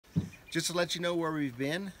just to let you know where we've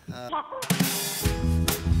been.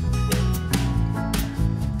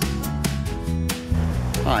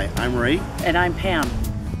 Hi, I'm Ray. And I'm Pam.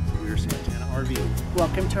 We're Santana RV.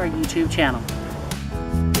 Welcome to our YouTube channel.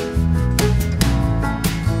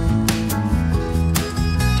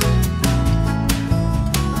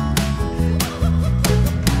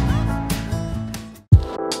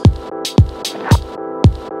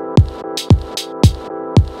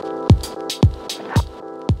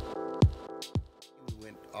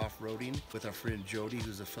 Off-roading with our friend Jody,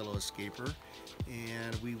 who's a fellow escaper,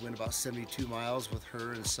 and we went about 72 miles with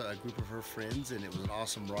her and a group of her friends, and it was an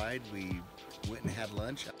awesome ride. We went and had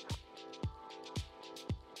lunch.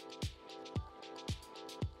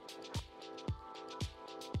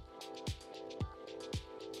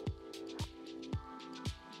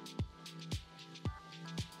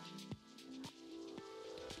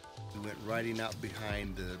 We went riding out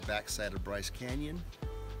behind the backside of Bryce Canyon,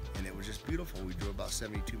 and it was just beautiful. We drove about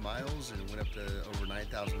 72 miles and went up to over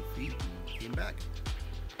 9,000 feet and came back.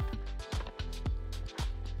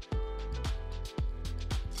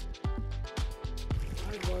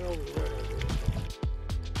 I'm going over the road.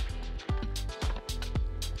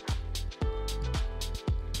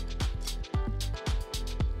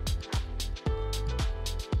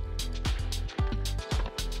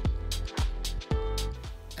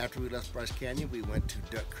 After we left Bryce Canyon, we went to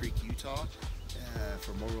Duck Creek, Utah.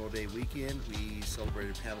 For Memorial Day weekend. We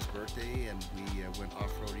celebrated Pam's birthday, and we went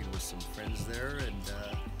off-roading with some friends there, and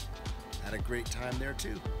had a great time there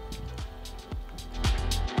too.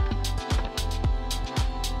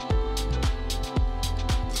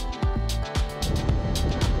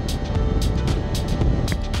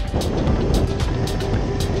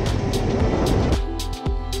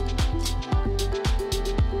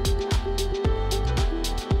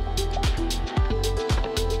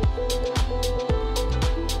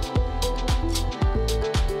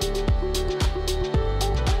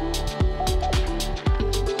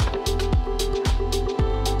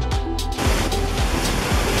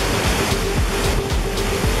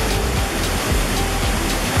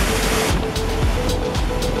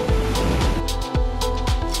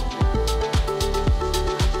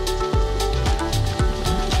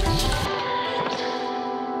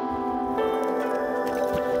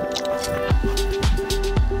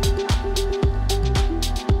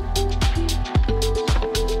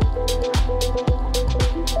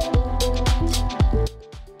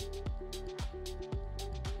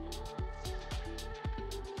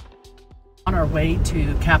 On our way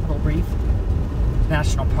to Capitol Reef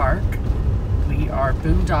National Park. We are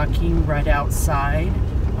boondocking right outside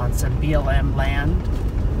on some BLM land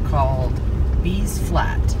called Bees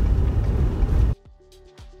Flat.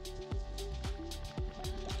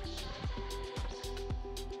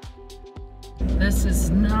 This is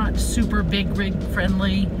not super big rig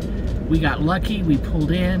friendly. We got lucky, we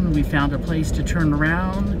pulled in, we found a place to turn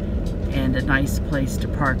around and a nice place to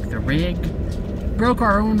park the rig. Broke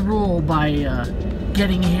our own rule by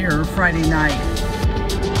getting here Friday night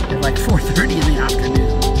at like 4:30 in the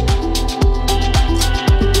afternoon.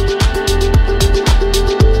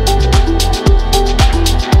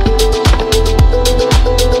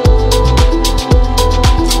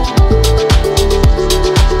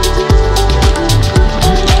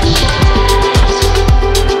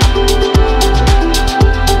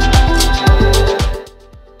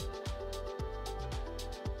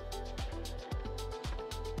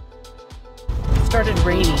 Started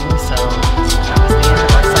raining, so that was the end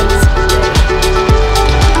of our sightseeing day.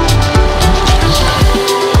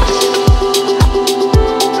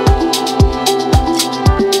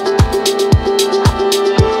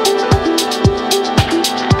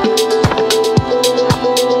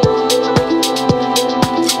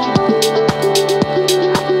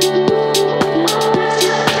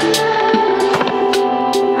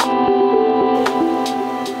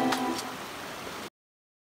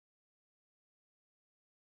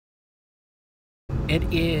 It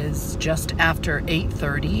is just after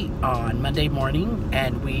 8:30 on Monday morning,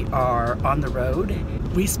 and we are on the road.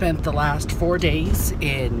 We spent the last 4 days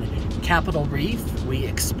in Capitol Reef. We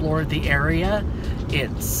explored the area.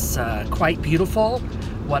 It's quite beautiful.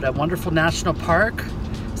 What a wonderful national park.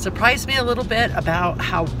 Surprised me a little bit about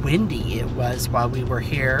how windy it was while we were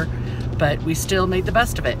here, but we still made the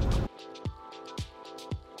best of it.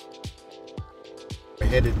 We're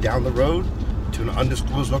headed down the road to an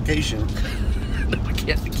undisclosed location.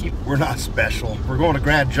 We're not special. We're going to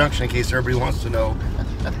Grand Junction, in case everybody wants to know,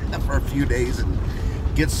 for a few days and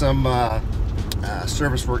get some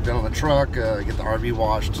service work done on the truck, get the RV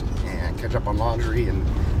washed, and catch up on laundry, and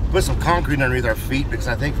put some concrete underneath our feet because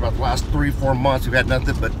I think for about the last 3-4 months we've had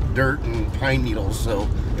nothing but dirt and pine needles. So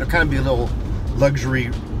it'll kind of be a little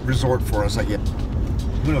luxury resort for us, I guess.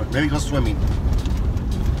 Who knows? Maybe go swimming.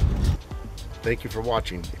 Thank you for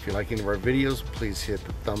watching. If you like any of our videos, please hit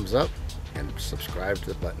the thumbs up and subscribe to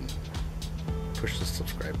the button. Push the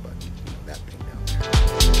subscribe button. That thing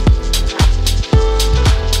down there.